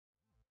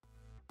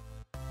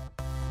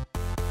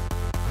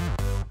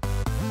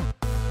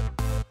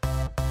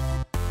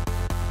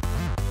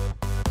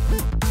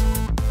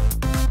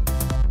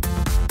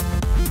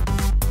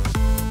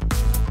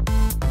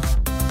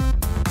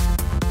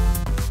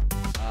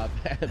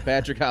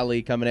Patrick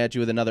Ali coming at you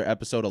with another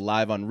episode of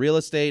Live on Real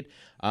Estate.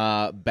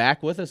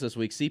 Back with us this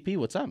week. CP,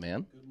 what's up,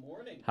 man? Good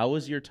morning. How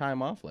was your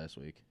time off last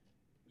week?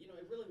 You know,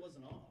 it really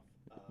wasn't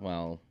off.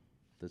 Well,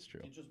 that's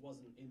true. It just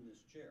wasn't in this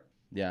chair.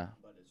 Yeah.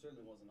 But it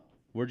certainly wasn't off.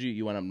 Where'd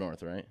you went up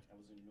north, right? I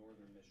was in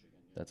northern Michigan.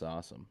 Yeah. That's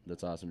awesome.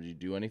 That's awesome. Did you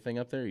do anything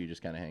up there, or you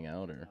just kind of hang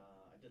out, or?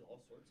 I did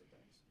all sorts of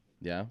things.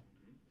 Yeah?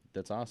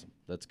 That's awesome.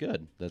 That's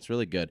good. That's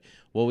really good.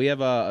 Well, we have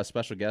a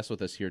special guest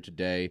with us here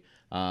today.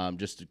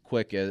 Just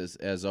quick,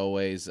 as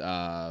always, we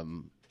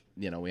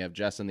have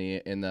Jess in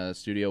the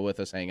studio with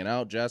us hanging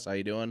out. Jess, how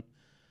you doing?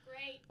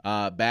 Great.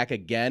 Back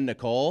again,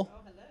 Nicole. Oh,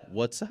 hello.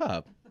 What's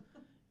up?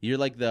 You're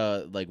like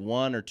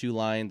one or two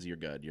lines, you're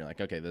good. You're like,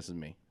 okay, this is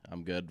me.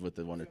 I'm good with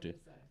the one or two.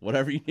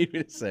 Whatever you need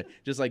me to say.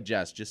 Just like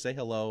Jess, just say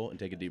hello and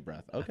take a deep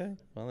breath. Okay,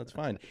 well, that's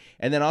fine.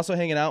 And then also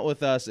hanging out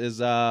with us is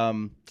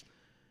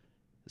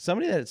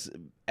somebody that's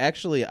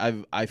actually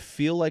I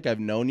feel like I've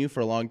known you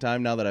for a long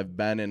time now that I've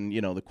been in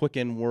the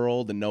Quicken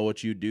world and know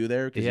what you do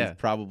there, because you've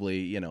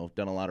probably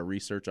done a lot of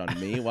research on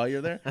me while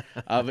you're there.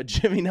 But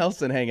Jimmy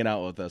Nelson hanging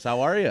out with us.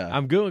 How are you?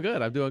 I'm doing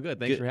good.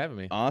 Thanks for having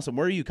me. Awesome.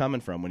 Where are you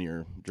coming from when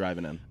you're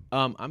driving in?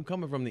 I'm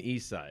coming from the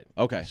east side.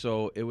 Okay.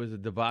 So it was a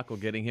debacle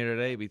getting here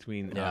today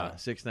between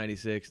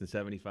 696 and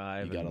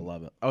 75. You gotta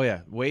love it. Oh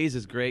yeah, Waze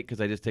is great because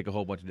I just take a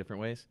whole bunch of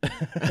different ways.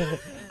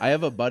 I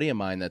have a buddy of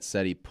mine that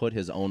said he put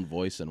his own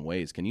voice in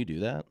Waze. Can you do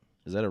that?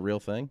 Is that a real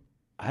thing?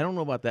 I don't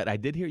know about that. I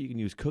did hear you can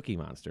use Cookie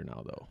Monster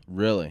now though.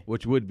 Really?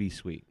 Which would be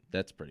sweet.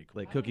 That's pretty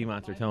cool. Like Cookie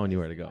Monster telling you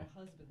where to go.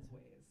 My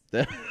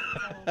husband's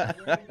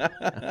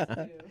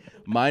ways.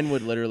 Mine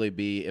would literally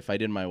be, if I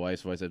did my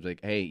wife's voice, I'd be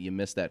like, hey, you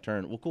missed that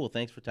turn. Well, cool.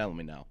 Thanks for telling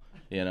me now.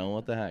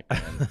 What the heck,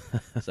 man?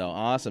 So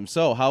awesome.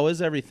 So how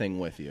is everything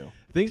with you?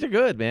 Things are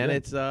good, man.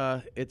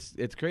 Good.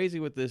 It's crazy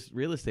with this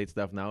real estate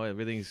stuff now.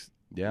 Everything's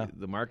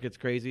the market's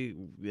crazy.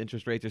 The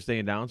interest rates are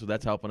staying down, so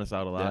that's helping us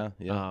out a lot.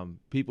 Yeah.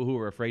 People who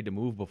were afraid to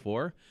move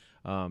before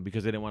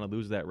because they didn't want to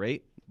lose that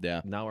rate.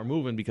 Yeah. Now we're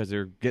moving because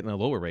they're getting a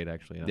lower rate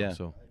actually. Yeah.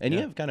 So you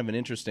have kind of an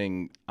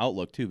interesting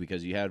outlook too,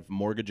 because you have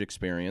mortgage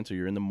experience, or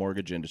you're in the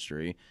mortgage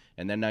industry,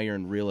 and then now you're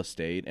in real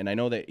estate. And I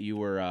know that you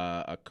were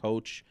a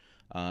coach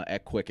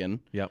at Quicken.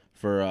 Yep.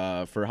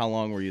 For how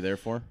long were you there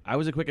for? I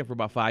was at Quicken for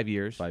about 5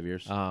 years. 5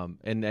 years.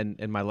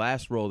 And my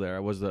last role there, I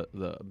was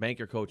the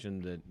banker coach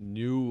in the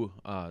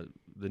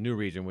new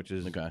region, which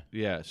is okay.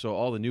 Yeah. So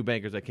all the new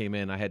bankers that came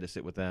in, I had to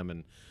sit with them,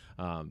 and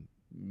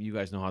you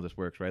guys know how this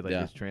works, right? Like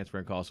it's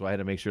transferring calls, so I had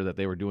to make sure that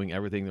they were doing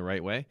everything the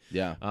right way.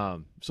 Yeah.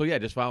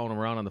 Just following them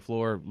around on the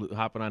floor,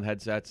 hopping on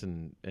headsets,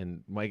 and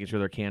making sure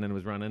their Canon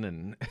was running.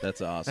 And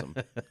that's awesome.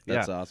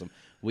 That's awesome.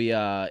 We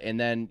and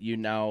then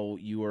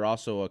you were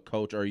also a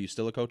coach. Or are you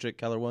still a coach at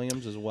Keller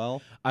Williams as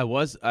well? I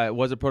was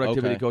a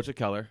productivity coach at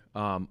Keller.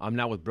 I'm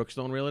now with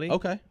Brookstone Realty.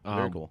 Okay.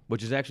 Very cool.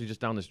 Which is actually just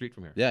down the street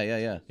from here.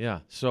 Yeah.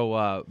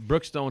 So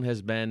Brookstone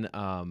has been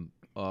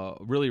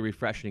really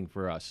refreshing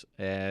for us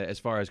as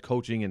far as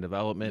coaching and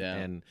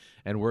development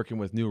and working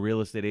with new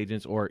real estate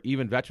agents, or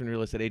even veteran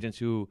real estate agents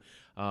who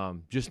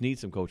just need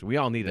some coaching. We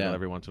all need it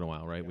every once in a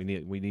while, right? We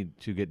need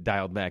to get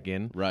dialed back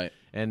in, right?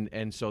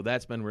 And so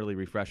that's been really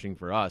refreshing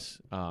for us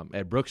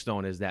at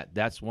Brookstone. Is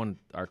that's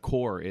our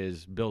core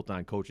is built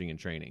on coaching and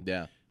training.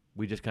 Yeah.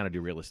 We just kind of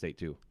do real estate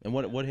too. And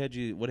what had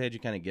you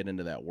kind of get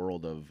into that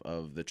world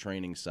of the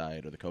training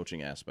side or the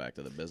coaching aspect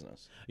of the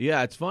business?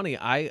 Yeah, it's funny.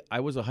 I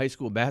was a high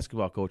school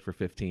basketball coach for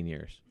 15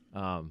 years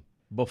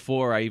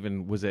before I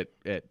even was at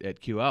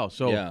QL.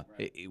 So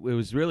it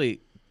was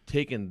really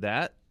taking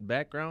that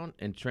background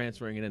and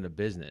transferring it into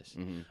business.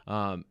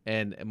 Mm-hmm.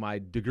 And my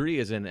degree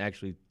is in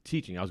actually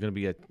teaching. I was going to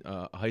be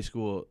a high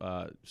school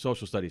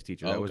social studies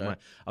teacher. I was going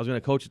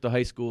to coach at the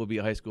high school, be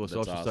a high school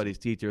social studies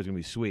teacher. It was going to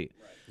be sweet.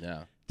 Right.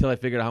 Yeah. Till I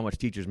figured out how much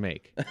teachers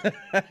make.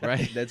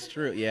 Right? That's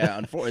true.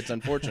 Yeah, it's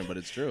unfortunate, but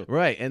it's true.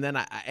 Right. And then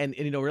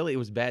really it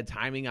was bad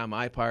timing on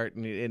my part,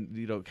 and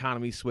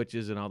economy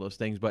switches and all those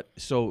things. But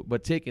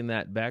taking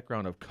that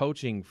background of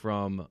coaching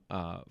from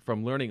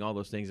learning all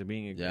those things and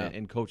being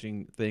and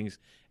coaching things,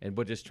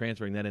 but just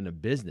transferring that into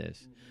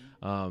business,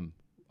 I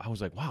was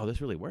like, wow, this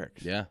really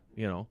works. Yeah.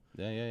 Yeah.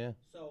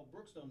 So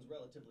Brookstone's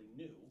relatively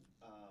new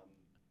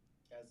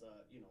as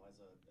a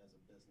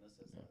business,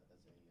 as a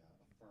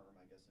firm,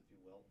 I guess, if you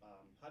will.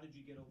 How did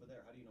you get over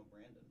there? How do you know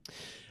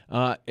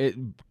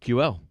Brandon?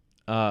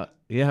 QL.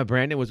 Yeah,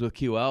 Brandon was with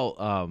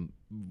QL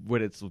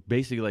when it's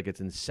basically like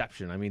its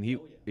inception. I mean,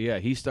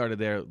 he started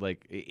there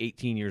like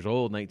 18 years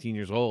old, 19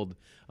 years old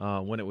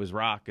when it was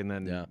Rock, and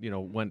then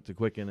went to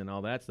Quicken and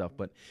all that stuff.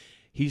 But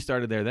he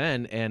started there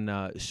then,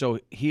 and so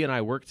he and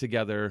I worked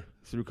together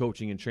through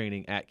coaching and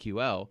training at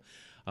QL.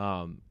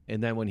 And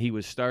then when he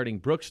was starting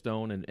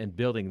Brookstone and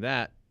building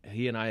that,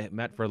 he and I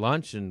met for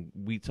lunch, and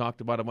we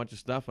talked about a bunch of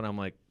stuff, and I'm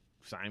like,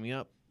 sign me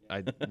up.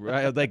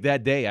 Like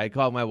that day, I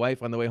called my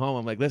wife on the way home.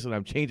 I'm like, listen,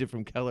 I'm changing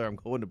from Keller. I'm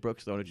going to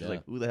Brookstone. And she's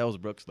like, who the hell is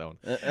Brookstone?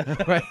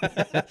 Right.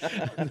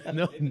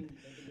 No. They've been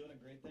doing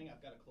a great thing.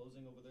 I've got a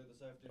closing over there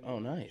this afternoon. Oh,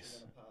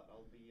 nice.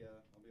 I'll be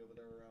over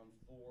there around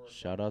 4.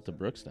 Shout out to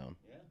Brookstone.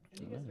 Yeah.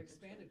 And you guys have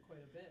expanded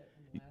quite a bit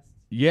in the last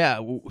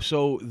Yeah.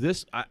 So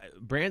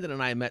Brandon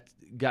and I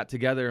got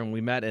together, and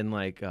we met in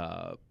like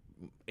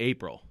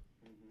April,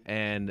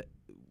 and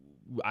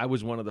I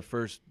was one of the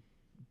first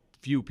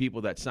few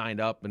people that signed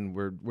up, and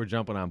we're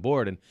jumping on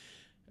board, and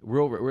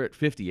we're at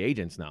 50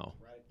 agents now.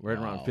 Right. We're at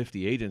Wow. around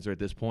 50 agents at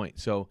this point.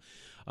 So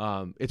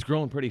it's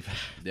growing pretty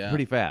Yeah.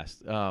 pretty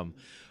fast.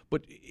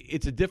 But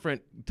it's a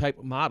different type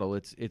of model.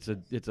 It's a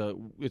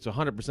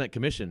 100%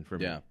 commission for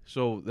me. Yeah.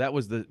 So that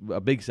was a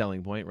big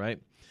selling point, right?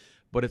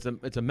 But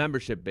it's a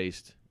membership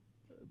based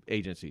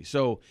agency.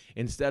 So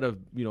instead of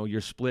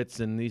your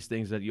splits and these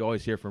things that you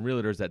always hear from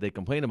realtors that they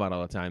complain about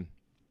all the time,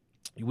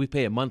 we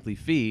pay a monthly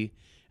fee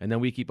and then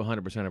we keep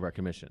 100% of our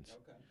commissions.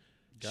 Okay.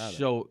 Got it.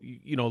 So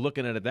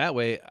looking at it that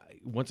way,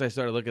 once I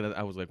started looking at it,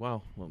 I was like,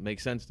 wow, well, it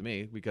makes sense to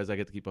me because I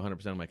get to keep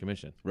 100% of my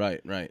commission.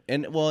 Right.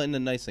 And the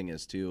nice thing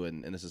is too,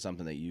 and this is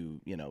something that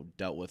you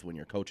dealt with when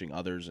you're coaching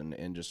others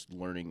and just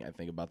learning, I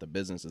think, about the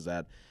business, is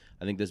that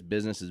I think this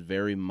business is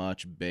very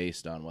much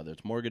based on whether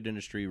it's mortgage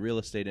industry, real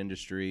estate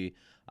industry,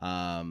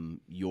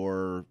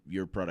 your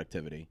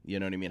productivity. You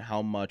know what I mean?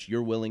 How much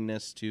your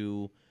willingness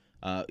to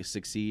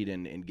succeed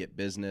and get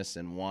business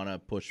and want to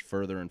push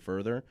further and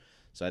further.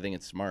 So I think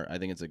it's smart. I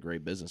think it's a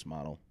great business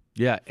model.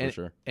 Yeah, For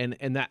sure. And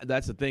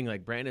that's the thing.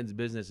 Like Brandon's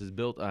business is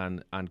built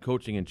on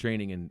coaching and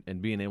training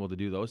and being able to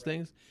do those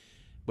things.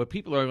 But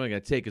people are only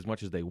going to take as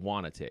much as they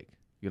want to take.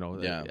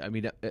 Yeah. I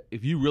mean,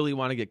 if you really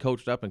want to get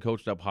coached up and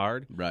coached up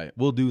hard, Right.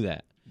 we'll do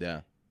that.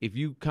 Yeah. If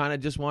you kind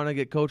of just want to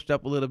get coached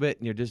up a little bit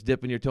and you're just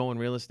dipping your toe in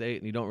real estate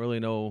and you don't really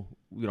know,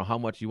 how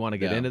much you want to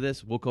get Yeah. into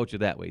this, we'll coach you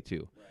that way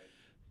too. Right.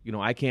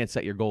 I can't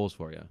set your goals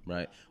for you.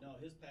 Right. No,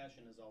 his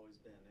passion has always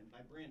been, and by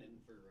Brandon,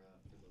 for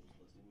those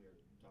listening, we were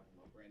talking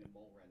about Brandon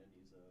Bullrennan.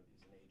 He's an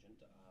agent.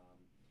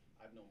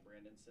 I've known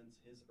Brandon since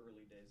his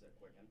early days at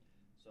Quicken,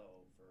 so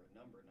for a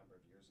number of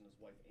years, and his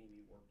wife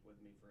Amy worked with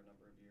me for a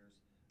number of years.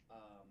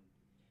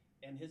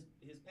 And his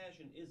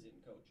passion is in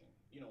coaching.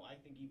 I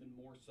think even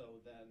more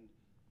so than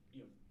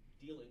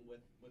dealing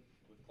with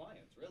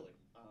clients, really.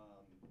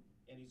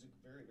 And he's a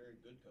very, very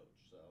good coach.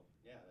 So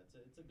yeah,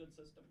 it's a good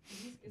system.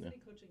 Isn't he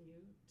coaching you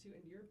too?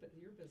 And your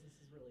business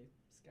is really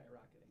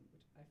skyrocketing,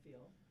 which I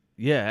feel.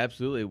 Yeah,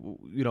 absolutely.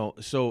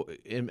 So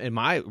in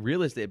my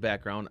real estate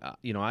background,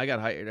 I got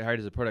hired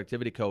as a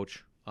productivity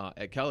coach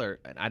at Keller,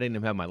 and I didn't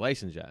even have my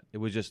license yet. It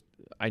was just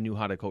I knew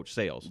how to coach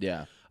sales.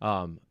 Yeah.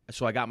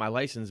 So I got my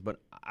license, but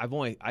I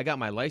got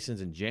my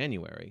license in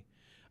January,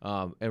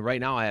 and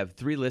right now I have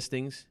 3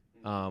 listings.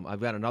 I've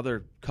got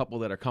another couple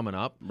that are coming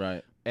up,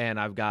 Right. and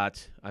I've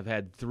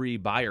had 3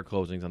 buyer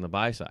closings on the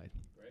buy side.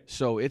 Great.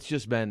 So it's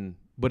just been,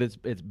 but it's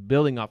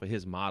building off of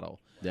his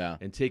model Yeah.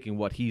 and taking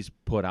what he's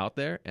put out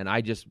there, and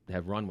I just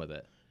have run with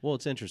it. Well,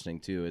 it's interesting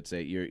too. It's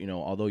that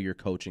although you're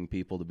coaching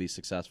people to be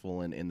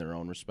successful in their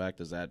own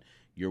respect, is that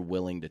you're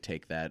willing to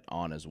take that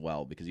on as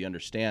well, because you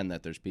understand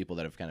that there's people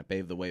that have kind of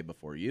paved the way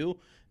before you,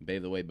 and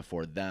paved the way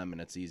before them, and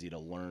it's easy to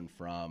learn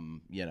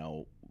from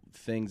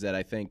things that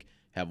I think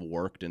have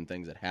worked and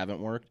things that haven't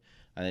worked.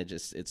 And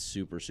it's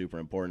super, super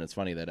important. It's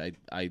funny that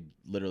I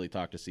literally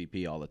talk to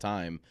CP all the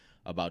time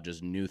about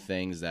just new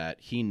things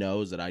that he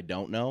knows that I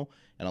don't know.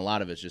 And a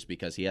lot of it's just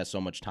because he has so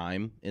much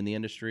time in the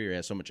industry or he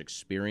has so much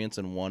experience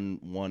in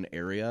one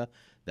area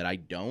that I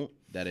don't,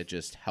 that it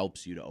just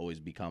helps you to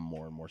always become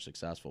more and more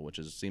successful, which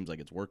seems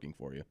like it's working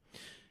for you.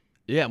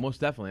 Yeah,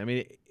 most definitely. I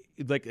mean,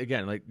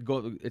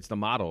 it's the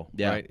model,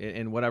 Yeah. right?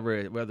 And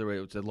whether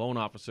it's a loan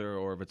officer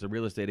or if it's a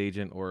real estate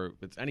agent or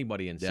if it's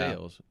anybody in Yeah.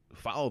 sales,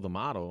 follow the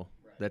model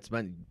that's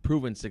been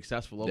proven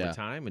successful over Yeah.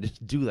 time and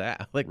just do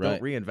that. Like, Right.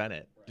 don't reinvent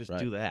it. Just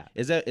Right. do that.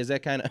 Is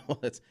that kind of, well,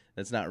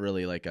 that's not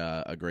really like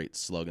a great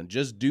slogan.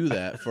 Just do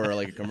that for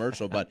like a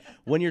commercial. But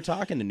when you're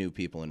talking to new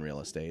people in real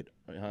estate,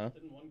 huh?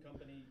 Didn't one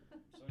company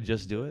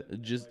Just do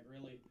it? Just- like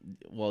really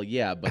Well,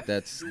 yeah, but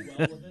that's do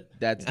well with it?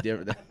 that's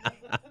different. You're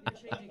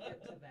changing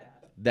it to that.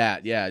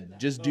 That, yeah,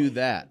 just do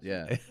that.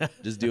 Yeah,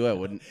 just do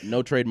it.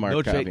 No trademark.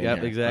 No copy trade. in Yep,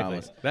 here, exactly.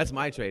 promise. That's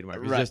my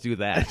trademark. is Right. Just do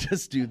that.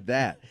 Just do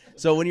that.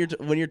 So when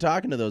you're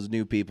talking to those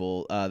new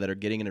people that are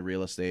getting into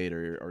real estate,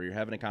 or you're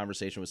having a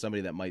conversation with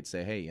somebody that might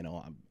say, hey,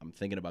 I'm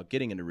thinking about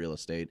getting into real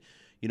estate.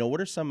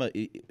 What are some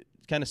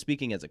kind of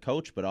speaking as a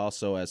coach, but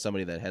also as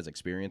somebody that has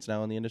experience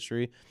now in the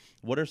industry?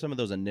 What are some of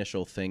those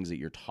initial things that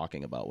you're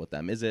talking about with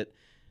them? Is it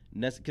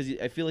because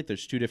I feel like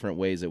there's 2 different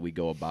ways that we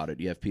go about it.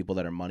 You have people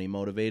that are money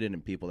motivated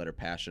and people that are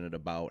passionate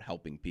about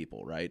helping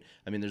people, right?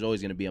 I mean, there's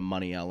always going to be a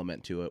money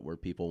element to it where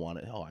people want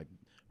it. Oh, I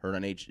heard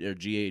on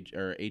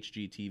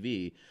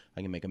HGTV,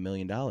 I can make $1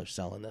 million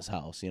selling this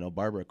house.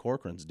 Barbara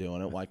Corcoran's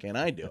doing it. Why can't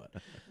I do it?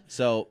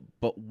 So,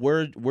 but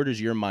where does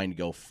your mind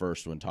go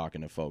first when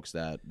talking to folks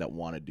that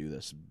want to do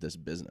this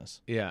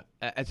business? Yeah,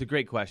 that's a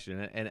great question,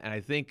 and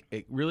I think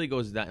it really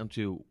goes down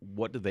to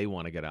what do they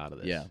want to get out of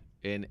this. Yeah.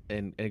 And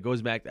it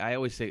goes back. I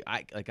always say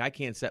I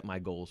can't set my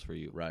goals for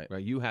you. Right.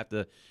 You have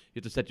to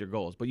set your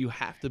goals, but you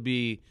have to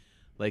be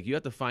you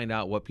have to find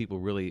out what people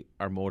really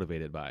are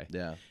motivated by.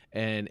 Yeah.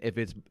 And if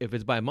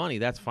it's by money,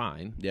 that's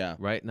fine. Yeah.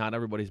 Right. Not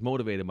everybody's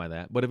motivated by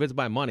that, but if it's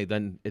by money,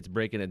 then it's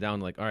breaking it down.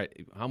 Like, all right,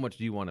 how much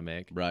do you want to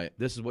make? Right.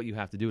 This is what you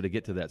have to do to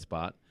get to that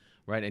spot.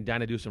 right? And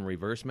kind of do some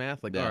reverse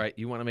math. Like, Yeah. all right,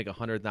 you want to make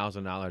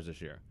 $100,000 this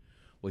year.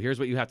 Well, here's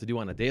what you have to do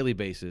on a daily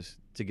basis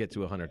to get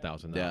to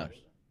 $100,000. Yeah.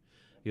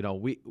 You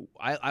know,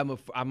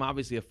 I'm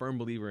obviously a firm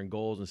believer in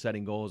goals and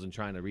setting goals and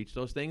trying to reach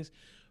those things.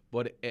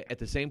 But at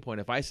the same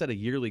point, if I set a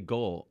yearly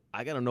goal,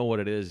 I got to know what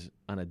it is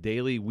on a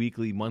daily,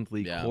 weekly,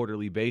 monthly, Yeah.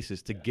 quarterly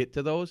basis to get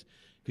to those,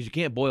 because you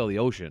can't boil the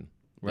ocean,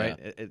 right?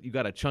 Yeah. You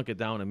got to chunk it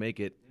down and make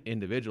it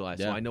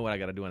individualized. So Yeah. I know what I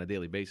got to do on a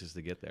daily basis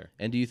to get there.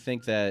 And do you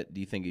think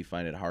you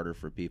find it harder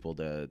for people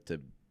to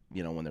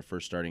when they're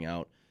first starting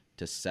out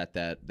to set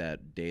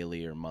that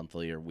daily or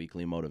monthly or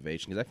weekly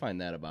motivation? Because I find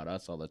that about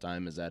us all the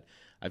time is that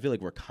I feel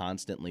like we're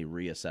constantly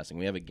reassessing.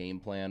 We have a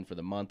game plan for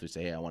the month. We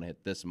say, hey, I want to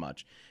hit this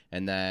much.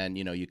 And then,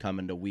 you come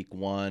into week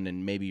 1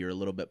 and maybe you're a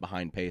little bit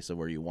behind pace of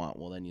where you want.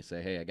 Well, then you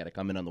say, hey, I got to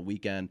come in on the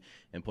weekend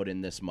and put in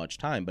this much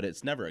time. But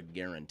it's never a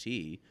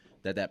guarantee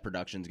that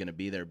production is going to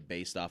be there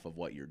based off of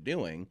what you're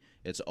doing.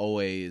 It's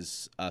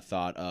always a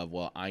thought of,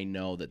 well, I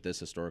know that this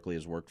historically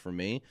has worked for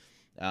me.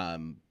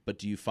 But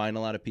do you find a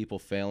lot of people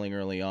failing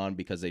early on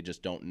because they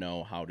just don't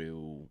know how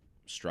to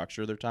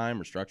structure their time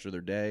or structure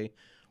their day?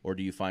 Or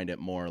do you find it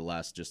more or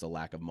less just a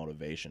lack of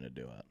motivation to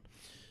do it?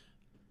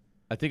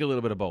 I think a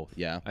little bit of both.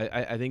 Yeah.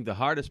 I think the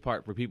hardest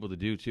part for people to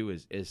do, too,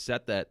 is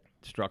set that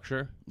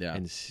structure Yeah.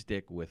 and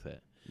stick with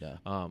it.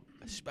 Yeah.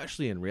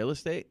 Especially in real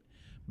estate,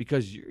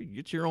 because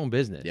it's your own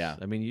business. Yeah.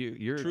 I mean,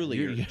 you're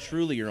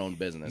truly your own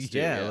business. Too,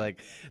 yeah,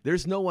 like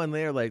there's no one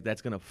there like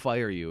that's gonna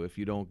fire you if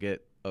you don't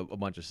get a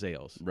bunch of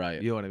sales.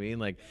 Right. You know what I mean?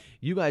 Like,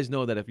 you guys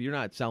know that if you're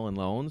not selling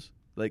loans,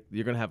 like,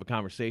 you're gonna have a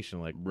conversation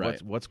like,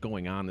 Right. what's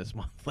going on this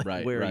month? Like,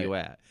 Right, where right. are you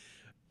at?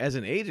 As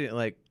an agent,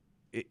 like,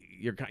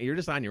 you're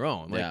just on your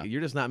own. Like, Yeah.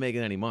 you're just not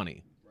making any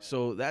money.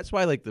 So that's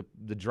why, like, the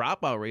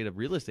dropout rate of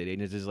real estate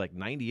agents is like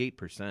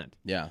 98%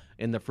 Yeah.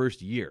 in the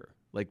first year.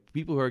 Like,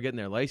 people who are getting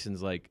their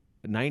license, like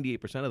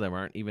 98% of them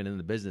aren't even in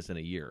the business in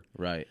a year.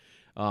 Right.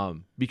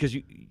 Because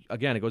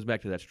again, it goes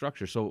back to that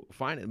structure. So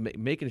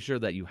making sure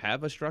that you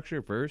have a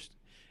structure first,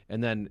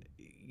 and then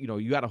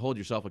you got to hold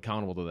yourself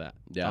accountable to that.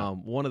 Yeah.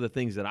 One of the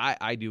things that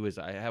I do is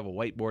I have a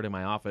whiteboard in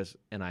my office,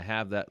 and I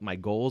have my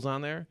goals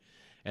on there,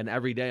 and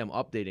every day I'm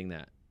updating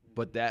that.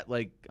 But that,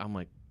 like, I'm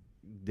like,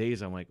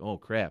 days I'm like, oh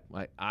crap,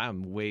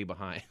 I'm way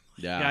behind.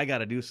 Yeah. I got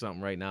to do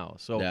something right now.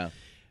 So, Yeah.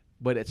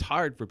 but it's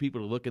hard for people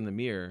to look in the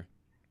mirror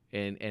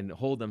and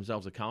hold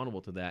themselves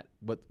accountable to that.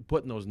 But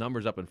putting those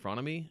numbers up in front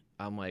of me,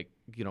 I'm like,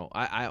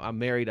 I'm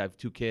married. I have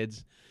 2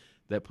 kids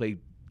that play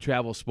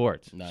travel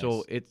sports. Nice.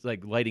 So it's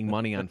like lighting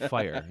money on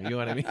fire. You know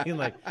what I mean?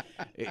 Like,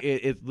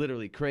 it's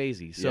literally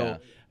crazy. So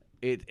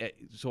Yeah.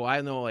 so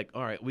I know, like,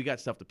 all right, we got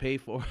stuff to pay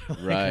for. Like,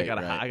 Right, I got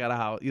right. a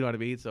house. You know what I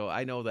mean? So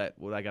I know that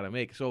what I got to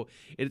make. So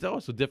it's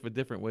also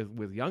different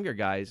with younger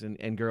guys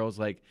and girls,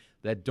 like,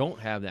 that don't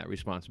have that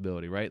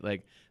responsibility, right?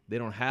 Like, they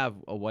don't have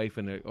a wife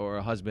or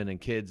a husband and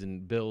kids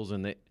and bills,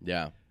 and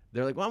Yeah.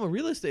 they're like, well, I'm a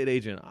real estate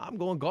agent. I'm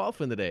going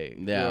golfing today.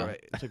 Yeah. Or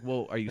it's like,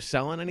 well, are you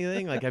selling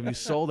anything? Like, have you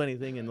sold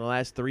anything in the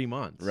last 3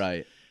 months?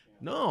 Right.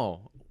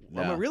 No. I'm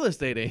Yeah. a real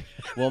estate agent.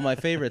 Well, my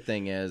favorite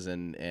thing is,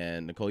 and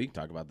Nicole, you can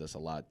talk about this a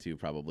lot too,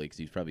 probably, because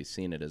you've probably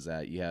seen it, is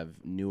that you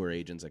have newer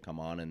agents that come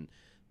on and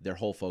their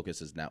whole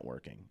focus is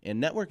networking.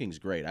 And networking is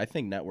great. I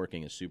think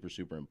networking is super,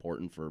 super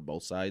important for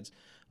both sides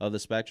of the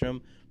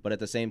spectrum. But at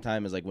the same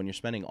time, is like when you're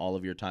spending all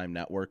of your time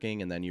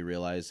networking and then you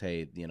realize,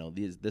 hey,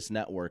 this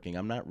networking,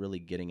 I'm not really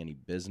getting any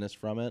business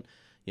from it.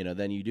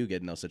 Then you do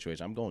get in those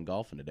situations. I'm going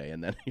golfing today.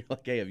 And then you're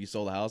like, hey, have you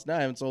sold a house? No, I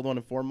haven't sold one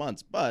in 4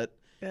 months, but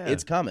Yeah.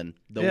 it's coming.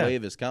 The Yeah.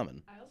 wave is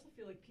coming. I also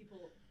feel like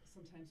people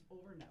sometimes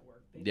over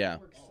network. They Yeah.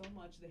 network so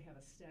much they have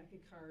a stack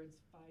of cards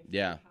 5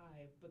 Yeah. feet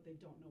high, but they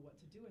don't know what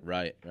to do with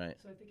Right, it. right.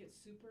 So I think it's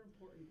super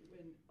important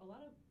when a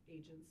lot of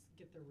agents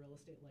get their real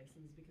estate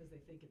license because they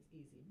think it's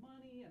easy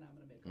money and I'm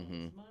going to make all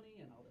this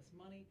money and all this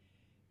money.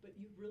 But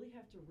you really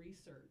have to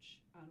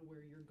research on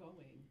where you're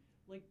going,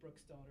 like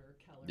Brookstone or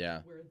Keller,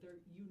 Yeah. where that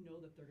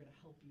they're going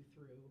to help you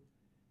through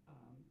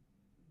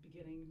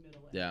beginning,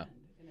 middle, and Yeah. end.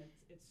 And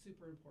it's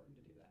super important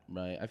to do that.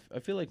 Right. I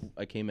feel like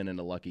I came in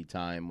a lucky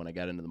time when I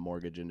got into the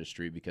mortgage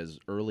industry, because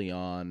early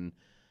on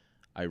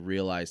I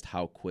realized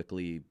how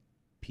quickly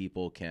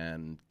people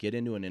can get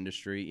into an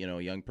industry. A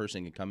young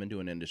person can come into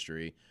an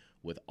industry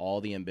with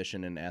all the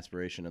ambition and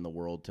aspiration in the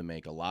world to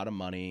make a lot of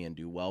money and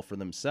do well for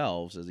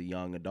themselves as a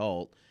young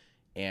adult,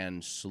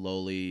 and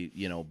slowly,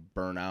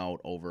 burn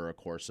out over a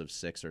course of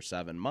 6 or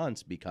 7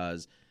 months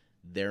because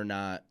they're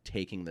not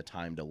taking the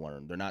time to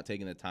learn. They're not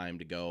taking the time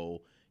to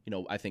go,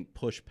 I think,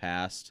 push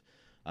past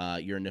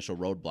your initial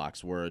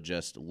roadblocks, where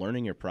just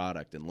learning your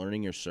product and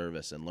learning your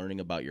service and learning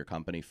about your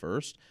company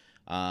first.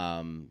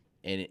 And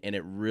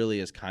it really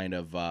is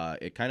I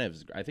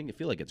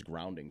feel like it's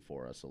grounding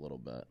for us a little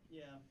bit.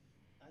 Yeah,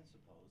 I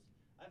suppose.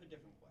 I have a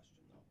different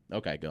question, though.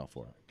 Okay, go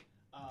for it.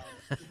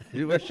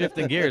 We're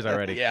shifting gears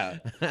already. Yeah,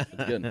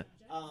 it's good.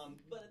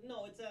 But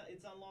no,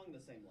 it's along the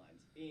same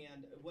lines.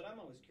 And what I'm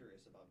always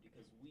curious about,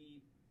 because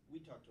we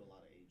talk to a lot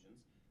of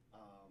agents,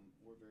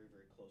 we're very,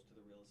 very close to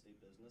the real estate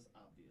business,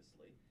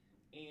 obviously,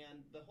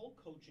 and the whole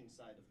coaching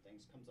side of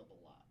things comes up a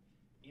lot.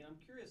 And I'm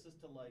curious as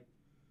to, like,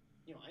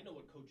 you know, I know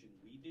what coaching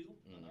we do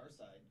on our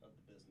side of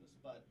the business,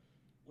 but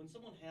when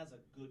someone has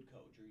a good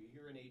coach, or you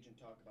hear an agent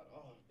talk about,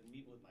 oh, I've been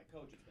meeting with my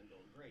coach, it's been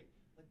going great.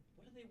 Like,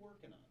 what are they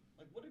working on?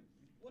 Like, what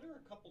are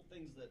a couple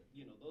things that,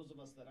 you know, those of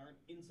us that aren't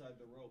inside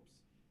the ropes,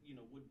 you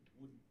know, would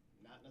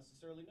not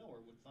necessarily know or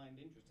would find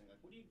interesting? Like,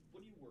 what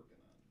are you working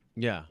on?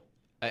 Yeah.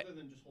 Other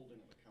than just holding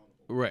them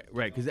accountable.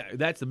 Right, because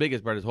that's the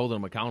biggest part is holding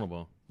them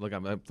accountable. Look,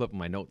 I'm flipping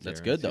my notes. That's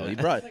here. good though.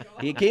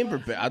 He came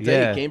prepared. I'll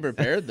tell you, he came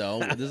prepared though.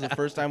 This is the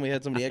first time we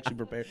had somebody actually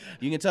prepared.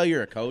 You can tell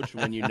you're a coach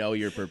when you know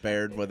you're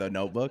prepared with a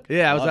notebook.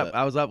 Yeah, Love it.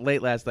 I was up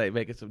late last night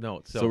making some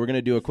notes. So we're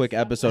gonna do a quick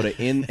episode of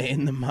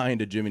in the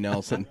mind of Jimmy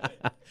Nelson.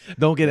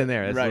 Don't get in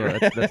there. Right.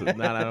 That's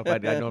not, I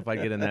don't know if I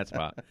get in that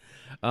spot.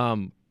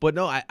 But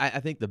no, I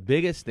think the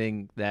biggest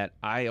thing that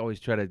I always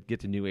try to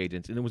get to new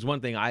agents, and it was one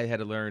thing I had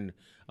to learn,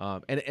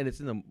 and it's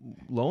in the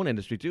loan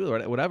industry too,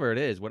 or whatever it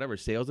is, whatever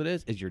sales it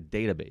is your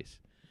database.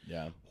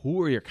 Yeah. Who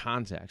are your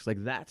contacts?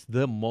 Like, that's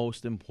the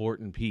most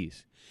important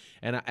piece.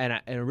 And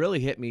it really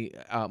hit me.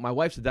 My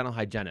wife's a dental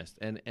hygienist,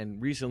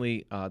 and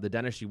recently the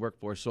dentist she worked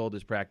for sold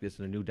his practice,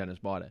 and a new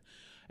dentist bought it.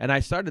 And I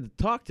started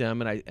to talk to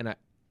him, and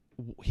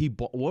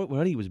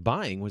what he was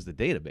buying was the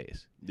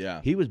database.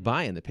 Yeah. He was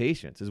buying the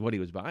patients, is what he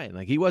was buying.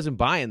 Like, he wasn't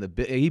buying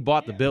he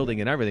bought the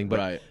building and everything, but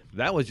Right.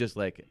 that was just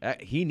like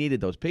he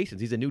needed those patients.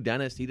 He's a new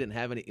dentist. He didn't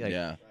have any.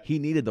 He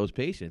needed those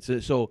patients.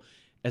 So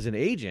as an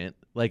agent,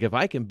 like, if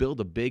I can build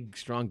a big,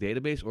 strong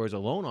database, or as a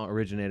loan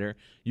originator,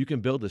 you can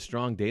build a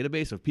strong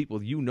database of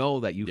people you know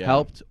that you've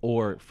helped,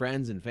 or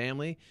friends and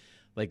family.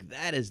 Like,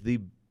 that's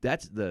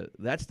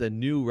the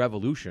new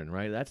revolution,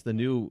 right? That's the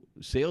new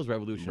sales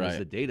revolution, is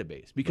the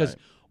database. Because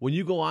when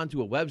you go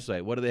onto a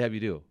website, what do they have you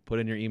do? Put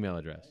in your email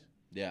address.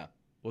 Yeah.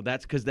 Well,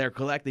 that's because they're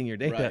collecting your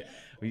data.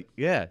 Right.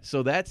 Yeah.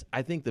 So that's,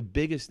 I think, the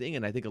biggest thing,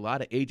 and I think a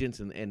lot of agents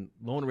and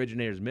loan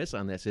originators miss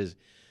on this is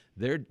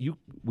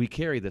we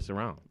carry this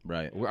around.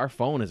 Right. Our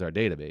phone is our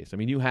database. I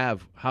mean, you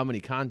have how many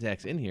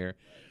contacts in here?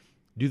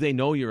 Do they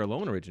know you're a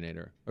loan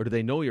originator, or do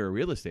they know you're a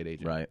real estate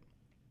agent? Right.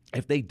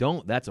 If they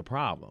don't, that's a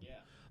problem. Yeah.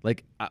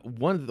 Like,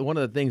 one of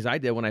the things I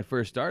did when I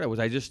first started was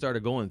I just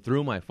started going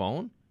through my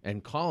phone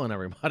and calling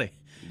everybody.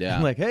 Yeah.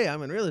 I'm like, hey,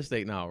 I'm in real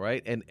estate now,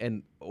 right?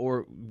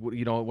 Or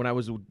you know, when I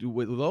was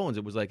with loans,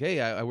 it was like,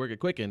 hey, I work at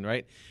Quicken,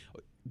 right?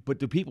 But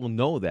do people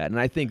know that? And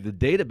I think the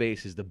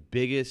database is the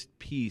biggest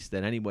piece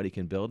that anybody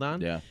can build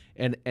on. Yeah.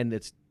 And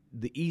it's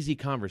the easy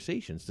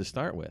conversations to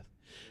start with.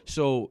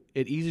 So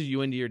it eases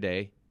you into your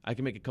day. I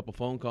can make a couple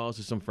phone calls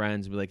to some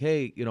friends and be like,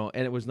 hey, you know,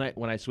 and it was nice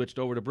when I switched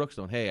over to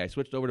Brookstone. Hey, I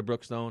switched over to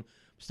Brookstone,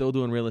 still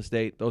doing real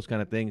estate, those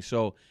kind of things.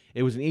 So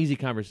it was an easy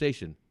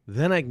conversation.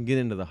 Then I can get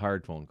into the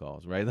hard phone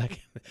calls, right? Like,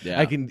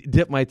 I can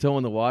dip my toe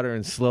in the water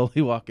and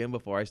slowly walk in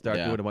before I start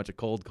doing a bunch of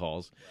cold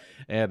calls.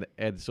 And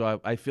so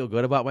I feel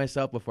good about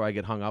myself before I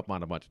get hung up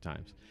on a bunch of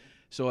times.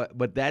 So,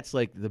 but that's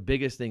like the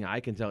biggest thing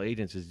I can tell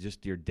agents is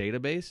just your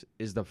database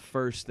is the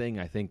first thing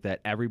I think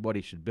that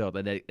everybody should build.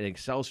 An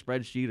Excel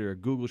spreadsheet or a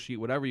Google sheet,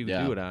 whatever you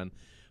do it on,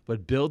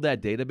 but build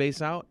that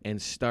database out and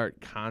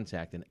start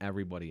contacting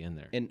everybody in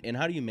there. And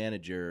how do you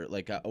manage your,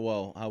 like,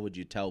 how would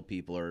you tell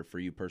people, or for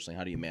you personally,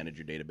 how do you manage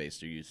your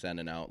database? Are you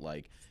sending out,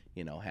 like,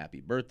 you know,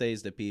 happy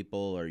birthdays to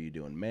people? Are you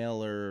doing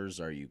mailers?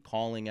 Are you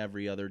calling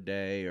every other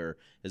day? Or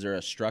is there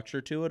a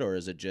structure to it? Or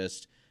is it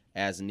just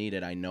as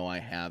needed? I know I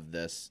have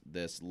this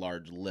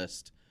large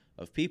list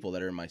of people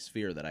that are in my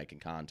sphere that I can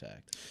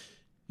contact.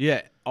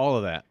 Yeah, all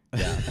of that.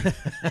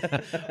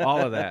 Yeah,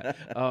 all of that.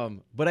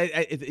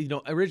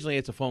 But originally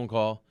it's a phone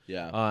call.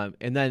 Yeah.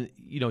 And then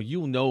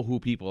you'll know who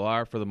people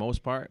are for the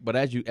most part. But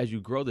as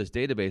you grow this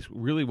database,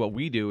 really what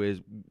we do is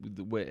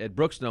at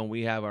Brookstone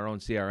we have our own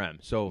CRM.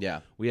 So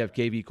we have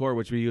KV Core,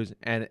 which we use,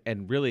 and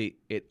really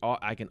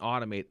I can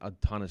automate a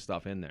ton of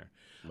stuff in there.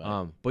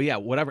 Right. But yeah,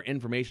 whatever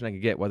information I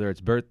can get, whether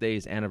it's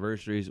birthdays,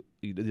 anniversaries,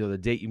 the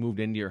date you moved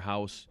into your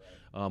house.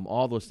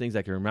 All those things,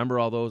 I can remember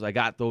all those. I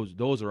got those.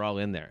 Those are all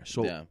in there.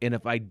 So, and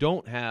if I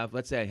don't have,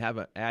 let's say I have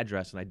an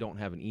address and I don't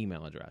have an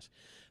email address,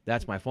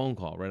 that's my phone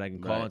call, right? I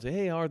can call and say,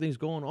 hey, how are things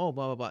going? Oh,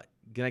 blah, blah, blah.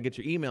 Can I get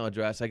your email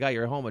address? I got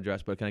your home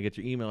address, but can I get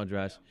your email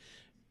address?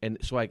 And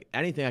so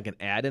anything I can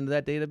add into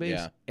that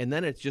database. And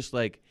then it's just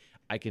like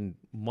I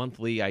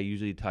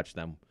usually touch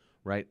them,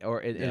 right?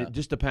 Or it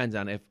just depends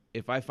on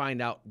if I find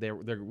out they're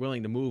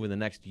willing to move in the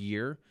next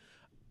year,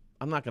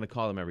 I'm not going to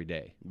call them every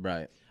day.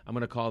 Right. I'm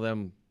going to call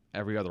them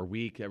every other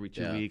week, every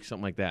 2 weeks,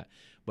 something like that.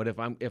 But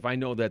if I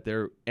know that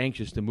they're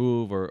anxious to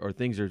move or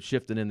things are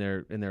shifting in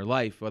their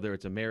life, whether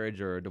it's a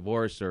marriage or a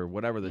divorce or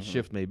whatever the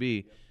shift may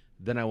be,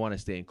 then I want to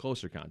stay in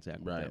closer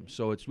contact with them.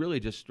 So it's really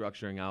just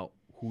structuring out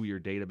who your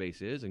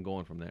database is and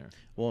going from there.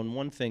 Well, and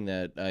one thing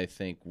that I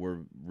think we're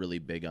really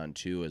big on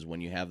too is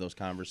when you have those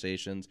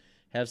conversations,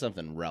 have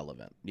something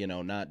relevant,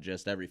 not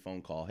just every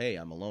phone call. Hey,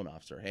 I'm a loan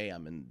officer. Hey,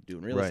 I'm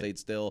doing real estate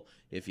still.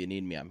 If you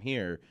need me, I'm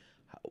here.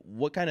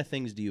 What kind of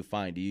things do you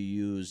find? Do you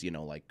use,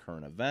 like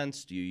current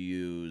events? Do you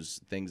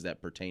use things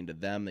that pertain to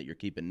them that you're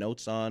keeping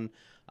notes on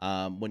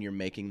when you're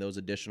making those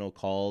additional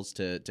calls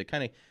to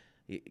kind of,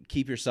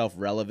 keep yourself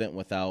relevant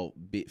without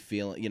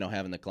feeling,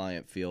 having the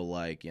client feel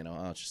like,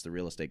 oh, it's just the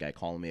real estate guy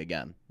calling me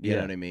again. You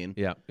know what I mean?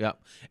 Yeah, yeah.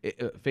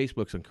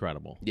 Facebook's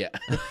incredible. Yeah.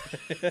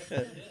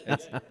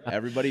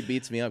 Everybody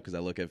beats me up because I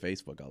look at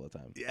Facebook all the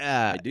time.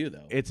 Yeah. I do,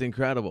 though. It's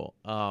incredible.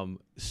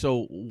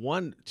 So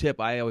one tip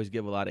I always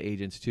give a lot of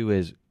agents, too,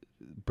 is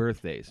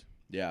birthdays.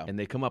 Yeah. And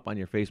they come up on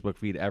your Facebook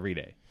feed every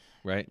day.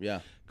 Right? Yeah.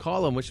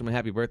 Call them, wish them a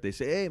happy birthday.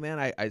 Say, hey, man,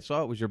 I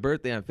saw it was your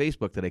birthday on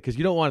Facebook today. Because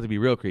you don't want it to be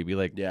real creepy.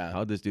 Like,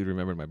 how'd this dude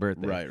remember my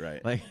birthday?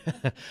 Right. Like,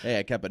 hey,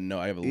 I kept a note.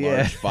 I have a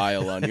large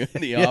file on you in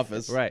the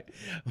office. Right.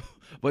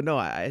 But no,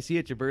 I see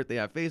it's your birthday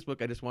on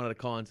Facebook. I just wanted to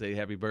call and say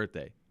happy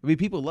birthday. I mean,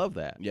 people love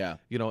that. Yeah.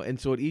 And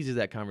so it eases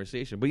that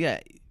conversation. But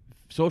yeah,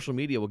 social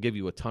media will give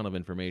you a ton of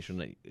information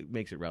that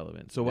makes it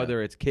relevant. So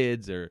whether it's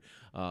kids or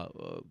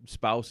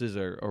spouses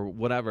or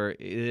whatever it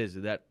is,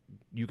 that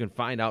you can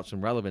find out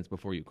some relevance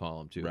before you call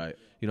them too. Right.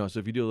 So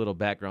if you do a little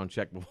background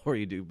check before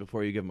you give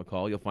them a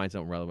call, you'll find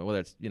something relevant. Whether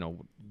it's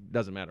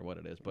doesn't matter what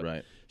it is,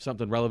 but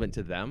something relevant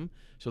to them.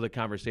 So the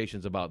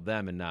conversation's about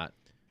them and not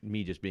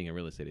me just being a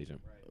real estate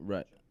agent.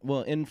 Right.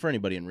 Well, and for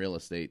anybody in real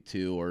estate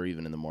too, or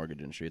even in the mortgage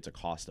industry, it's a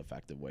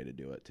cost-effective way to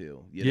do it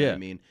too. You know what I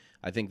mean?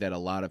 I think that a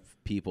lot of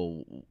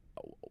people.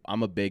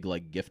 I'm a big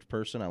gift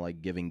person. I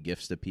like giving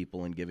gifts to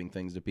people and giving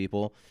things to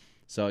people.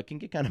 So it can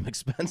get kind of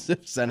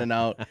expensive sending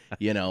out,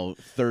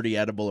 30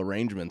 edible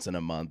arrangements in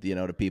a month,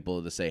 to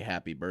people to say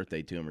happy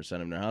birthday to them or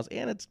send them to their house.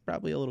 And it's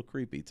probably a little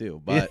creepy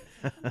too. But,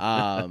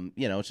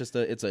 it's just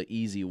it's an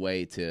easy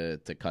way to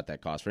cut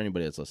that cost for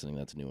anybody that's listening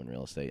that's new in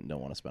real estate and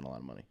don't want to spend a lot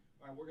of money.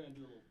 All right, we're going to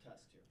do a little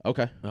test here.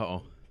 Okay.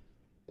 Uh-oh.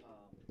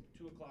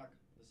 2 o'clock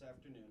this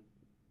afternoon.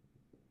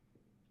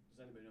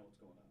 Does anybody know what's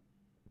going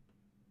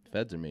on?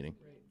 Feds are meeting.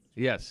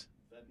 Yes.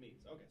 Fed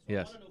meets. Okay, so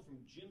Yes. I want to know from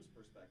Jim's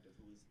perspective,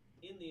 who is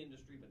in the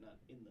industry but not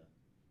in the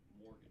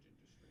mortgage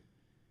industry.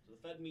 So the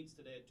Fed meets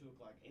today at 2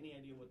 o'clock. Any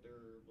idea what's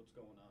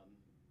going on?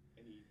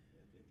 If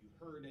you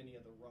heard any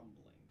of the rumblings?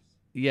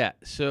 Yeah.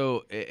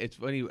 So it's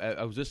funny.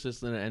 I was just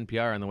listening to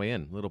NPR on the way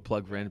in. Little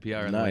plug for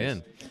NPR on the way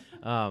in.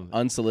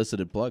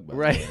 Unsolicited plug, by the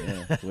way.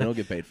 Yeah, we don't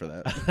get paid for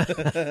that.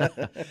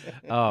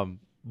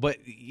 But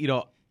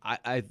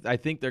I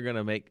think they're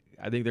gonna make.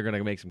 I think they're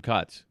gonna make some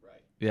cuts.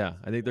 Right. Yeah,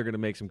 I think they're gonna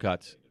make some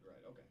cuts. Right.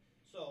 Okay.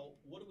 So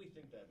what do we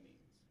think that means?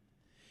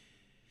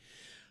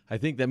 I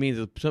think that means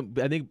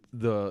I think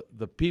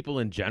the people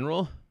in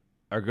general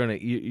are gonna.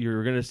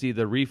 You're gonna see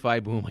the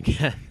refi boom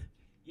again.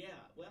 Yeah.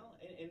 Well,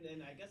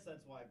 and I guess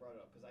that's why I brought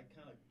it up because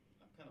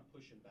I'm kind of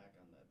pushing back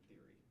on that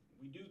theory.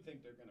 We do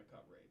think they're going to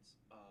cut rates,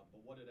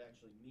 but what it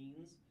actually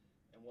means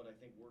and what I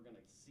think we're going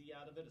to see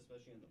out of it,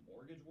 especially in the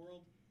mortgage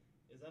world,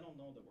 is I don't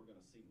know that we're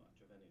going to see much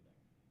of anything.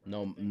 Right?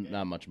 No,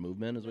 not much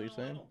movement is what you're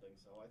saying? I don't think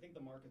so. I think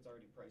the market's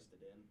already priced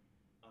it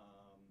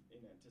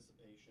in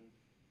anticipation,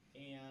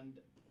 and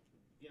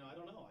I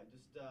don't know. I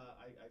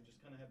just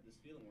kind of have this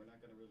feeling we're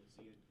not going to really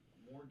see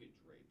mortgage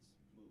rates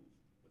move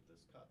with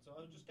this cut. So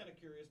I was just kind of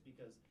curious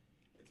because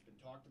it's been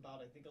talked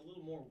about, I think, a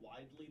little more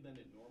widely than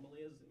it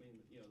normally is. I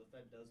mean, the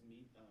Fed does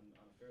meet on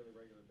a fairly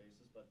regular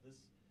basis, but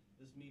this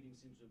meeting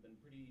seems to have been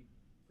pretty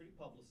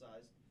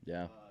publicized.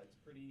 Yeah. It's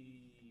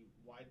pretty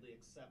widely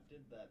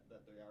accepted that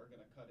they are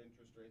going to cut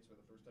interest rates for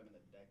the first time in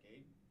a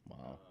decade.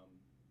 Wow.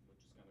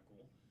 Which is kind of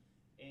cool.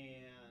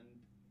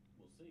 And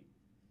we'll see.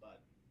 But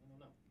I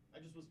don't know. I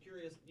just was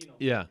curious,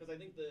 Yeah. because I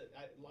think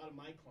a lot of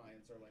my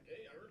clients are like,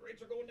 hey, I heard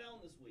rates are going down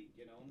this week,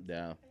 And it's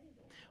Yeah. like, hey, I don't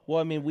know. Well,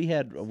 I mean, we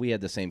had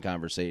the same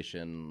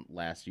conversation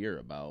last year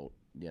about,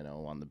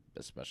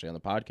 especially on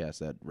the podcast,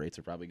 that rates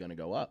are probably going to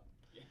go up.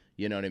 Yeah.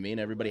 You know what I mean?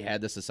 Everybody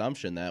had this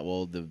assumption that,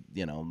 well, the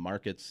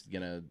market's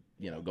gonna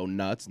go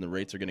nuts and the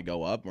rates are gonna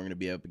go up. We're gonna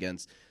be up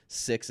against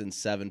 6 and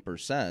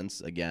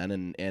 7%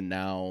 again, and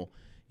now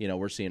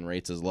we're seeing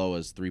rates as low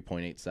as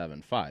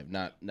 3.875.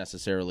 Not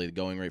necessarily the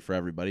going rate for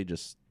everybody,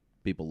 just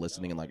people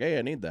listening and like, hey,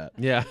 I need that.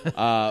 Yeah.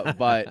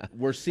 But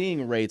we're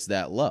seeing rates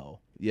that low,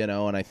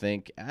 and I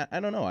think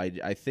I don't know.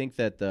 I think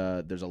that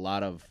there's a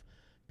lot of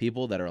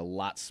people that are a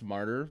lot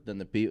smarter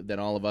than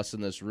all of us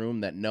in this room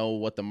that know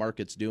what the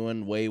market's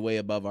doing way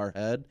above our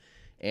head,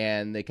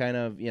 and they kind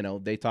of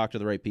they talk to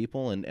the right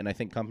people, and I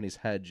think companies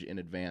hedge in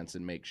advance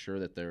and make sure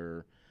that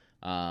they're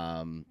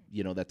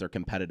that they're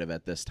competitive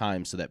at this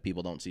time so that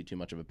people don't see too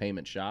much of a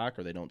payment shock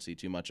or they don't see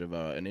too much of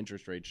an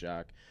interest rate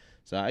shock.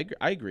 So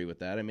I agree with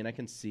that. I mean, I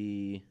can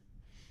see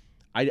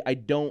I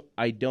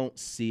don't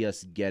see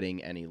us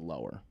getting any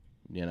lower.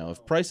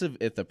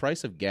 If the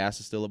price of gas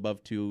is still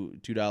above $2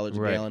 a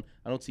Right. gallon,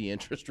 I don't see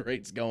interest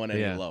rates going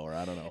any lower.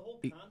 I don't The know.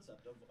 whole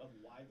concept of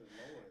why they're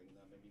lowering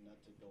them, maybe not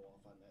to go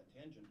off on that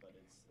tangent, but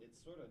it's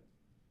sort of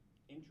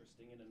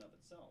interesting in and of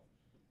itself.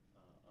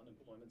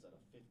 Unemployment's at a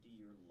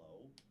 50-year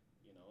low.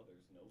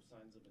 There's no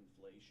signs of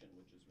inflation,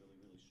 which is really,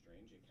 really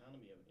strange. The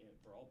economy,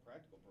 for all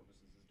practical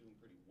purposes, is doing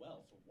pretty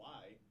well. So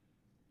why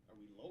are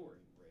we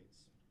lowering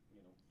rates?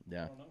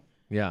 Yeah. I don't know.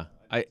 Yeah.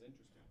 I think it's interesting.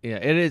 Yeah,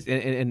 it is,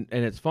 and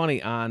it's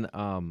funny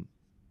on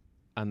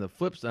the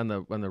flips on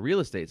the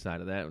real estate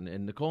side of that,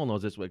 and Nicole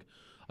knows this. Like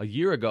a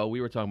year ago, we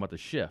were talking about the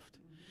shift,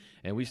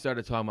 And we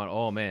started talking about,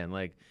 oh man,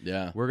 like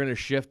Yeah. we're gonna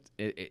shift.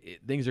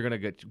 Things are gonna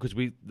get because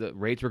the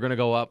rates were gonna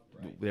go up.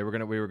 Right. We were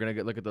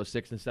gonna look at those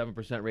 6 and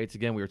 7% rates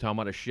again. We were talking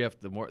about a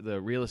shift.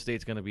 The real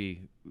estate's gonna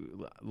be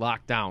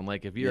locked down.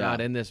 Like if you're Yeah.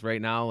 not in this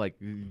right now, like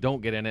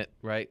don't get in it,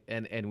 right?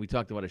 And we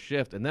talked about a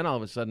shift, and then all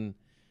of a sudden,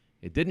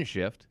 it didn't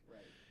shift. Right.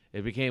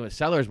 It became a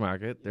seller's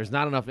market. There's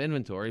not enough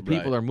inventory.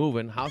 People Right. are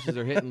moving. Houses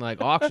are hitting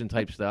like auction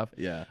type stuff.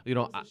 Yeah. You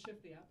know, Does it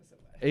shift the opposite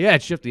way? yeah,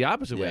 it shifted the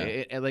opposite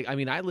Yeah.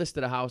 way. I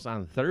listed a house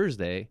on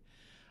Thursday.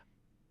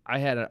 I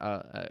had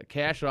a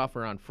cash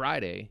offer on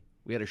Friday.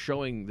 We had a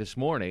showing this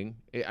morning.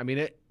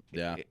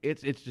 Yeah.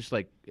 It's just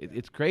like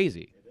it's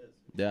crazy. It is.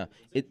 Yeah.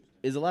 It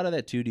is a lot of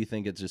that too. Do you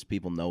think it's just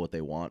people know what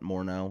they want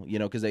more now? You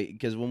know,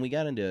 because when we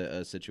got into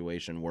a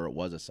situation where it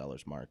was a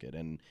seller's market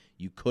and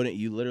you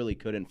literally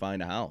couldn't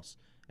find a house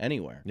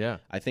anywhere. Yeah.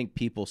 I think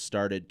people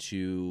started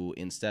to,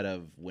 instead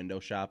of window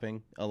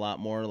shopping a lot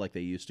more like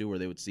they used to, where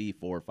they would see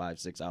 4, 5,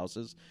 6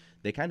 houses,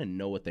 they kind of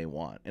know what they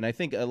want. And I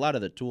think a lot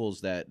of the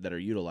tools that are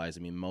utilized,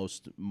 I mean,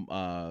 most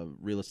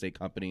real estate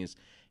companies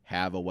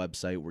have a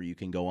website where you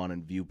can go on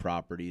and view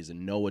properties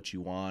and know what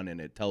you want, and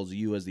it tells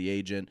you as the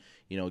agent,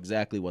 you know,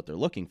 exactly what they're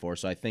looking for.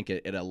 So I think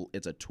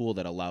it's a tool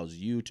that allows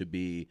you to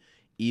be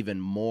even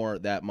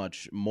that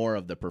much more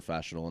of the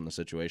professional in the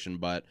situation.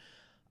 But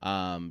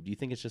do you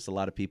think it's just a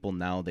lot of people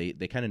now, they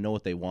kind of know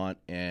what they want,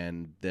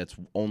 and that's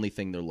the only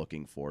thing they're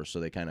looking for, so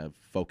they kind of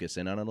focus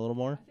in on it a little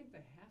more? I think they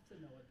have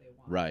to know what they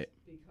want. Right.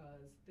 Because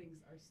things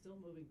are still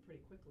moving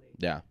pretty quickly.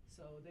 Yeah.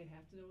 So they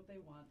have to know what they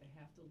want. They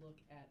have to look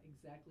at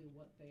exactly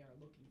what they are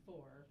looking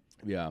for.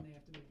 Yeah. And they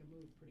have to make a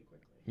move pretty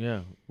quickly.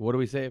 Yeah. What do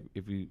we say?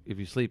 If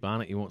you sleep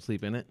on it, you won't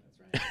sleep in it.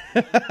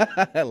 That's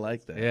right. I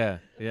like that. Yeah.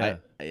 Yeah.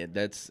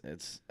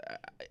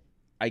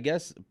 I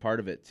guess part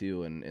of it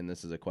too, and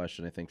this is a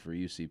question I think for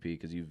you, CP,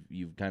 because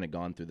you've kind of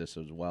gone through this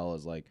as well,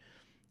 as like,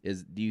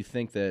 do you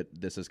think that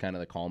this is kind of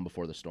the calm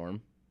before the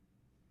storm?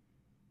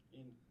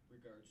 In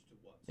regards to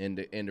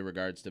what? Into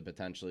regards to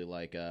potentially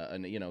like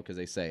you know, because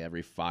they say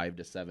every 5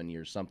 to 7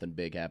 years something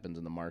big happens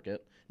in the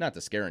market. Not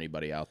to scare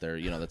anybody out there,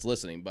 you know, that's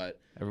listening, but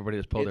Everybody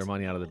just pulled their It's-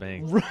 money out of the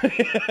bank.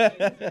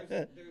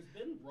 There's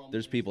been rumblings.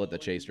 There's people at the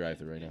though, Chase and-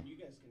 drive-thru right and now. You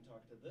guys can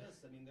talk to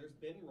this. I mean, there's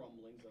been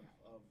rumblings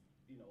of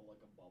you know,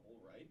 like a bubble,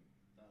 right?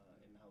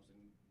 And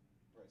housing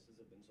prices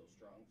have been so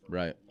strong for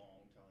Right. a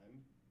long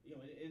time. You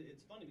know,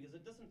 it's funny because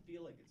it doesn't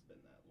feel like it's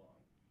been that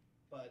long,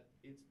 but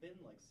it's been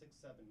like 6,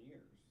 7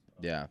 years.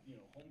 Of, Yeah. You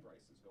know, home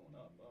prices going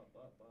up.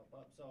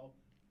 So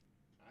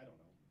I don't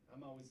know.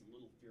 I'm always a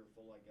little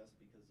fearful, I guess,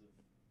 because of,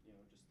 you know,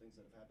 just things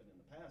that have happened in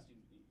the past.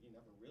 You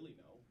never really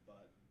know,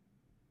 but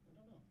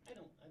I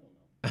don't know. I don't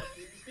know. If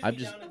you sit I'm me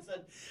just- down and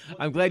said,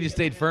 I'm glad you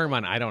stayed firm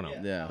on I don't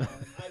know. Yeah.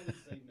 I would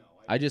say no.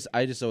 I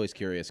just always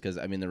curious, because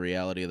I mean the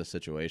reality of the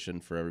situation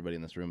for everybody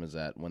in this room is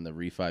that when the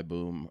refi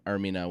boom, or I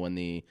mean when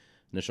the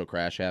initial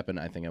crash happened,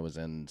 I think I was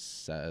in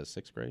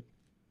 6th grade,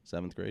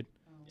 7th grade.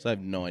 So I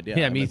have no idea.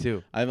 Yeah, I me haven't-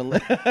 too. I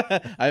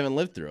haven't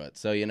lived through it.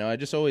 So, you know,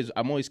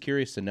 I'm always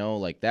curious to know,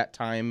 like, that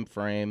time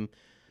frame,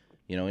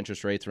 you know,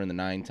 interest rates were in the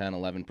 9, 10,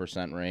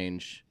 11%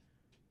 range.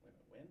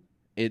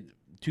 When?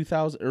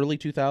 2000, early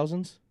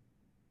 2000s?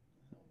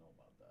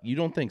 You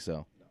don't think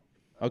so?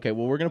 Okay,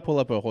 well, we're going to pull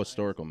up a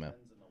historical map.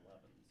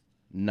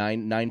 10s and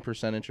 11s.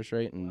 9% interest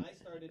rate When in I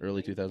started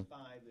early in 2000.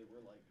 95, they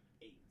were like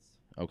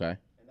 8s, Okay.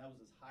 and that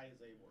was as high as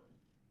they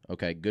were.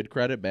 Okay, good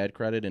credit, bad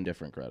credit,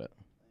 indifferent credit.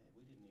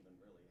 We didn't even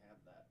really have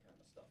that kind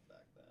of stuff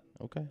back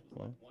then. Okay, It was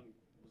well, like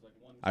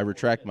one I score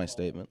retract fits my all.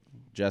 statement.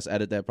 Jess,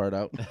 edit that part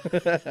out.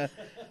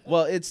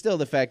 Well, it's still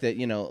the fact that,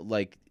 you know,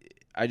 like,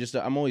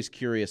 I'm always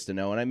curious to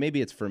know, and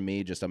maybe it's for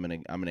me, just I'm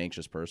an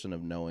anxious person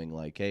of knowing,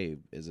 like, hey,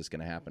 is this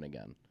going to happen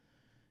again?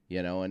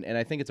 You know, and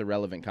I think it's a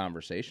relevant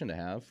conversation to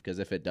have, because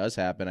if it does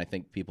happen, I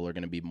think people are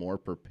going to be more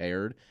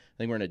prepared. I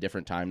think we're in a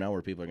different time now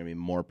where people are going to be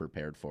more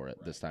prepared for it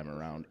this time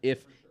around.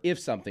 If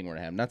something were to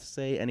happen, not to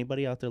say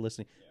anybody out there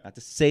listening, not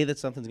to say that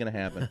something's going to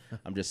happen.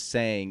 I'm just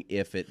saying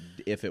if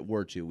it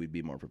were to, we'd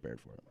be more prepared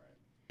for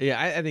it.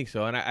 Yeah, I think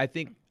so, and I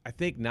think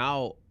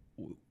now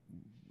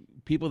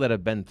people that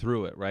have been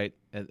through it, right?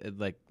 And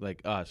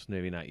like us,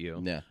 maybe not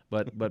you, Yeah.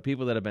 but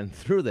people that have been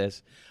through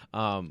this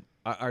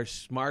are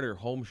smarter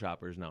home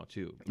shoppers now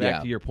too. Back Yeah.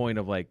 to your point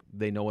of like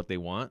they know what they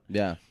want,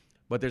 Yeah.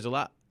 but there's a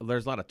lot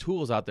of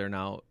tools out there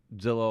now,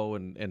 Zillow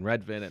and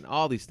Redfin and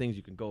all these things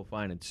you can go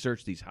find and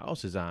search these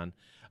houses on.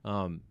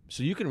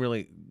 So you can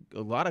really,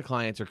 a lot of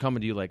clients are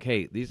coming to you like,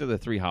 hey, these are the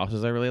 3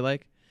 houses I really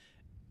like.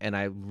 And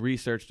I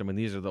researched them, and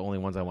these are the only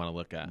ones I want to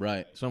look at.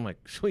 Right. So I'm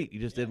like, sweet, you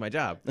just did my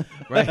job,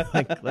 right?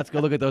 Like, let's go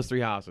look at those 3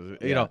 houses,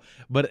 you Yeah. know.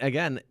 But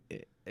again,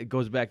 it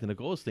goes back to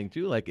Nicole's thing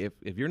too. Like, if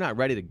you're not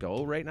ready to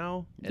go right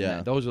now, and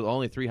Yeah. those are the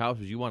only 3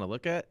 houses you want to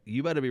look at,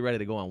 you better be ready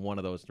to go on one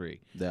of those 3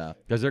 Yeah.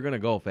 because they're going to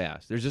go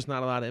fast. There's just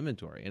not a lot of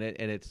inventory, and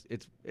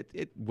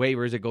it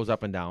wavers. It goes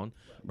up and down.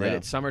 Right. Yeah.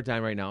 It's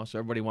summertime right now, so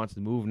everybody wants to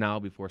move now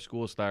before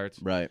school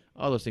starts. Right.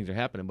 All those things are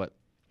happening,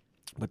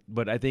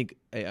 but I think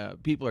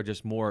people are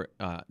just more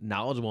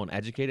knowledgeable and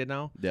educated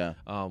now Yeah.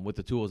 with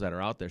the tools that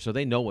are out there, so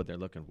they know what they're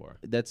looking for.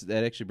 That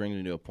actually brings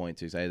me to a point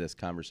too. 'Cause I had this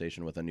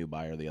conversation with a new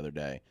buyer the other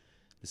day.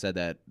 They said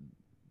that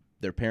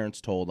their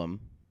parents told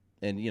them,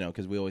 and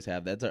because we always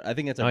have that. I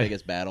think that's our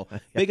biggest battle.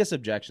 Biggest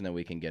objection that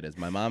we can get is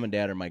my mom and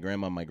dad or my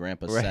grandma and my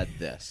grandpa said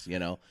this.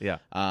 Yeah.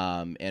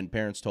 And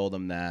parents told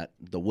them that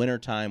the winter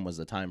time was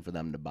the time for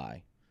them to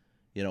buy.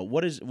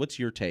 What's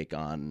your take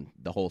on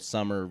the whole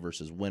summer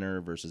versus winter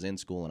versus in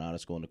school and out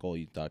of school? Nicole,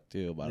 you talked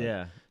too about it.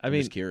 Yeah, I'm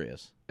just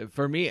curious.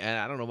 For me, and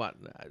I don't know about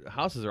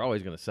houses are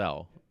always going to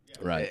sell.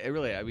 Right.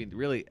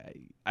 Really,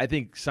 I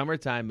think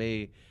summertime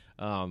may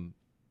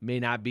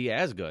not be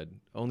as good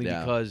only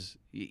because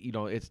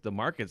it's the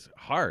market's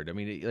hard. I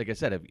mean, like I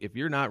said, if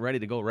you're not ready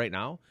to go right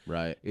now,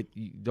 right,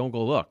 you don't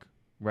go look.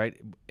 Right.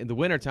 In the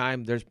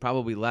wintertime, there's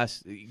probably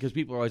less because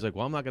people are always like,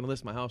 well, I'm not going to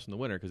list my house in the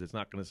winter because it's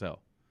not going to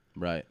sell.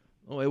 Right.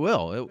 Oh, it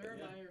will. There are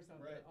buyers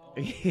out there all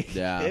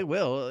Yeah, it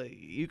will.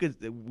 You could.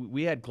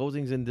 We had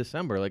closings in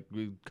December, like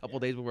a couple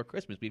days before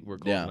Christmas. People were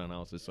closing on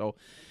houses. So,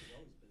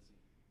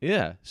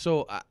 yeah.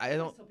 So I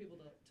don't tell people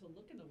to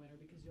look in the winter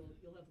because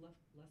you'll have less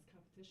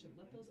competition.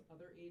 Let those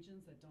other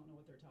agents that don't know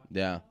what they're talking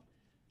about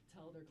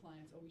tell their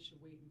clients, oh, we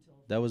should wait until.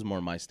 That was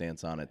more my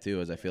stance on it too,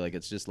 as I feel like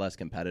it's just less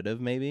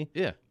competitive, maybe.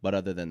 Yeah. But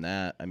other than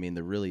that, I mean,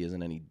 there really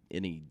isn't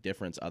any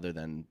difference other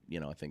than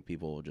I think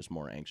people are just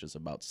more anxious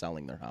about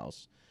selling their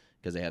house.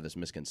 Because they have this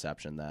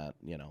misconception that,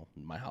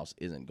 my house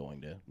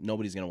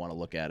nobody's going to want to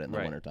look at it in the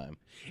wintertime.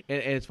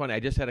 And it's funny. I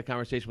just had a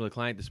conversation with a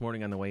client this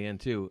morning on the way in,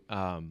 too.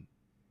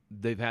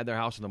 They've had their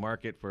house on the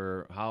market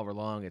for however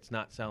long. It's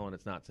not selling.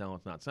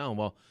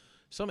 Well,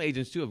 some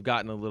agents, too, have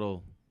gotten a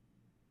little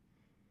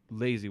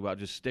lazy about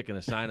just sticking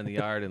a sign in the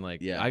yard and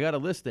I got a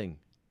listing.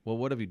 Well,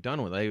 what have you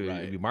done with it?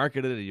 Have you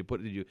marketed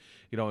it?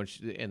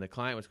 And the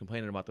client was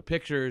complaining about the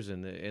pictures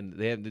and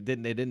they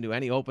didn't do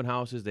any open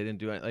houses. They didn't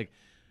do any,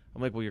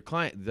 I'm like, well,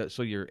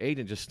 your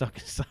agent just stuck a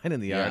sign in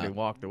the yard and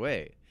walked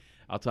away.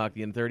 I'll talk to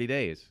you in 30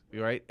 days,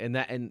 right?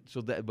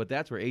 But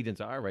that's where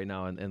agents are right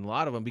now, and a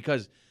lot of them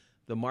because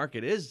the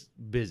market is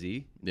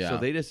busy, so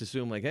they just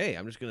assume hey,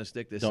 I'm just going to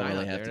stick this sign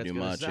out there and it's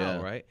going to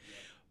sell, right?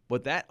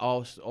 But that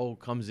also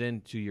comes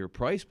into your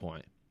price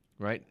point,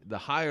 right? The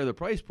higher the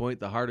price point,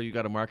 the harder you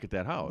got to market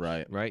that house,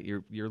 right?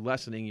 You're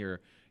lessening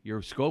your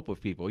scope of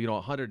people.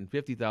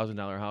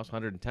 $150,000 house,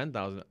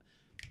 $110,000,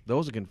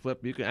 those can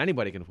flip.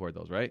 Anybody can afford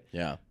those, right?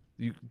 Yeah.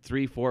 You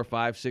 $300,000,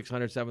 $400,000,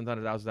 $500,000,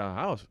 $700,000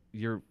 house,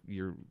 your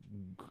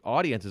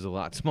audience is a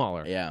lot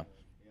smaller. Yeah,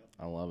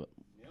 I love it.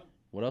 Yep.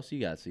 What else you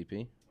got,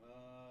 CP?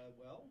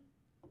 Well,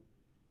 I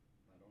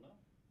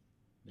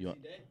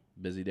don't know.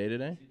 Busy day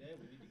today? Busy day.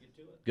 We need to get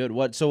to it. Good.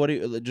 What do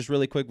you, just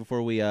really quick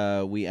before we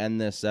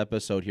end this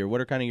episode here? What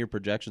are kind of your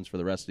projections for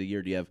the rest of the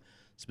year? Do you have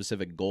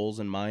specific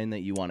goals in mind that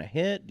you want to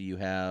hit? Do you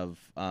have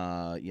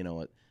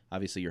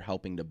obviously, you're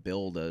helping to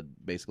build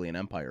basically an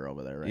empire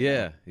over there,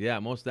 right? Yeah,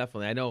 most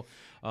definitely. I know.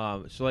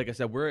 So, like I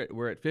said,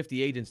 we're at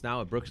 50 agents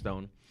now at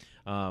Brookstone.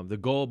 The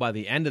goal by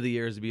the end of the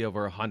year is to be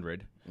over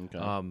 100.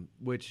 Okay.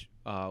 Which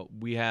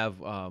we have.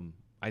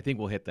 I think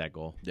we'll hit that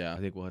goal. Yeah, I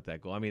think we'll hit that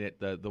goal. I mean,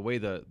 the way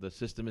the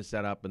system is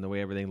set up and the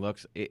way everything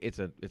looks, it's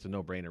a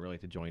no-brainer really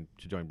to join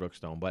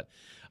Brookstone. But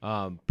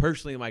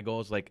personally, my goal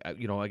is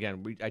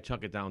again, I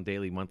chunk it down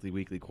daily, monthly,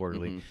 weekly,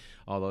 quarterly,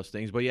 all those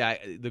things. But yeah,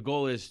 the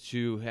goal is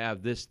to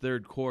have this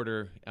third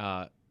quarter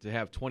to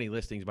have 20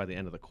 listings by the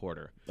end of the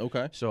quarter.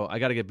 Okay. So I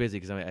got to get busy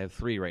because I have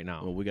 3 right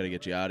now. Well, we got to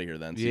get you out of here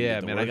then. So yeah,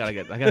 man, I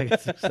gotta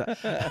get some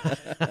stuff.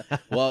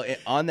 Well,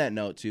 on that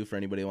note too, for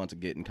anybody who wants to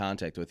get in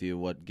contact with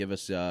you, give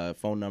us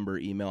phone number,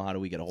 email. How do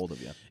we get a hold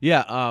of you?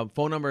 Yeah,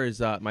 phone number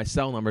is my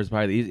cell number is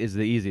probably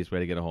the easiest way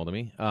to get a hold of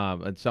me.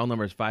 Cell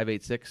number is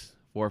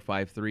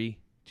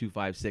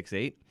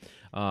 586-453-2568.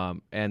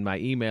 And my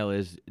email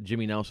is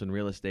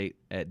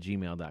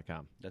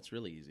jimmynelsonrealestate@gmail.com. That's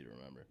really easy to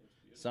remember.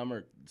 Some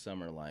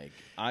are like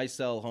I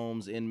sell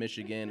homes in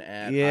Michigan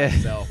at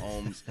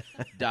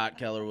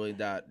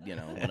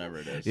isellhomes.kellerwood. Whatever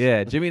it is.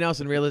 Yeah,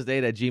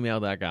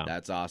 jimmynelsonrealestate@gmail.com.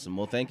 That's awesome.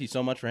 Well, thank you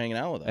so much for hanging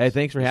out with us. Hey,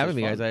 thanks for having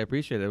me, guys. I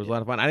appreciate it. It was a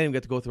lot of fun. I didn't even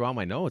get to go through all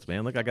my notes,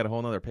 man. Look, I got a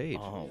whole other page.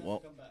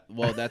 Oh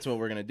well, that's what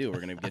we're gonna do. We're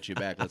gonna get you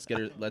back. Let's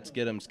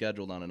get him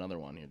scheduled on another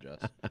one here, Jess.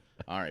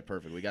 All right,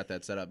 perfect. We got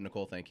that set up.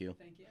 Nicole, thank you.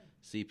 Thank you.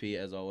 CP,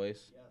 as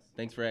always. Yes.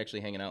 Thanks for actually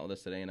hanging out with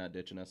us today and not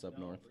ditching us up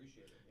north.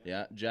 Appreciate it.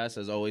 Yeah, Jess,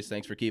 as always,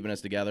 thanks for keeping us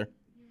together.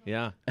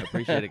 Yeah, I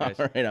appreciate it, guys.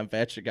 All right, I'm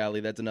Pat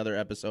Shigali. That's another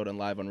episode on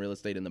Live on Real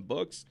Estate in the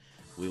Books.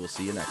 We will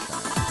see you next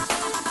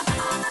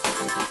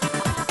time.